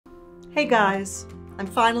Hey guys, I'm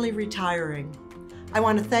finally retiring. I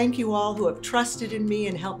want to thank you all who have trusted in me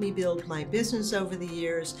and helped me build my business over the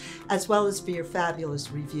years, as well as for your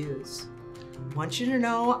fabulous reviews. I want you to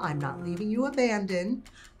know I'm not leaving you abandoned.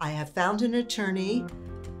 I have found an attorney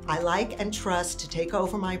I like and trust to take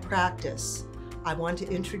over my practice. I want to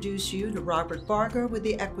introduce you to Robert Barger with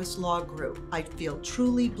the EQUES Law Group. I feel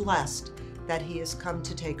truly blessed that he has come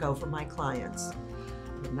to take over my clients.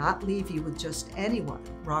 I will not leave you with just anyone.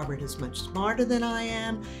 Robert is much smarter than I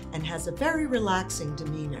am and has a very relaxing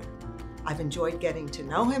demeanor. I've enjoyed getting to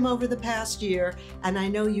know him over the past year, and I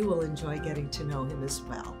know you will enjoy getting to know him as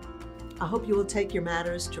well. I hope you will take your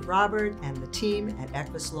matters to Robert and the team at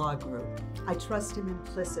EQUES Law Group. I trust him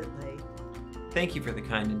implicitly. Thank you for the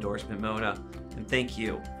kind endorsement, Mona, and thank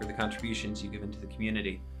you for the contributions you've given to the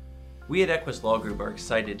community. We at EQUES Law Group are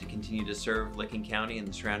excited to continue to serve Licking County and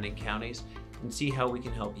the surrounding counties and see how we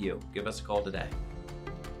can help you. Give us a call today.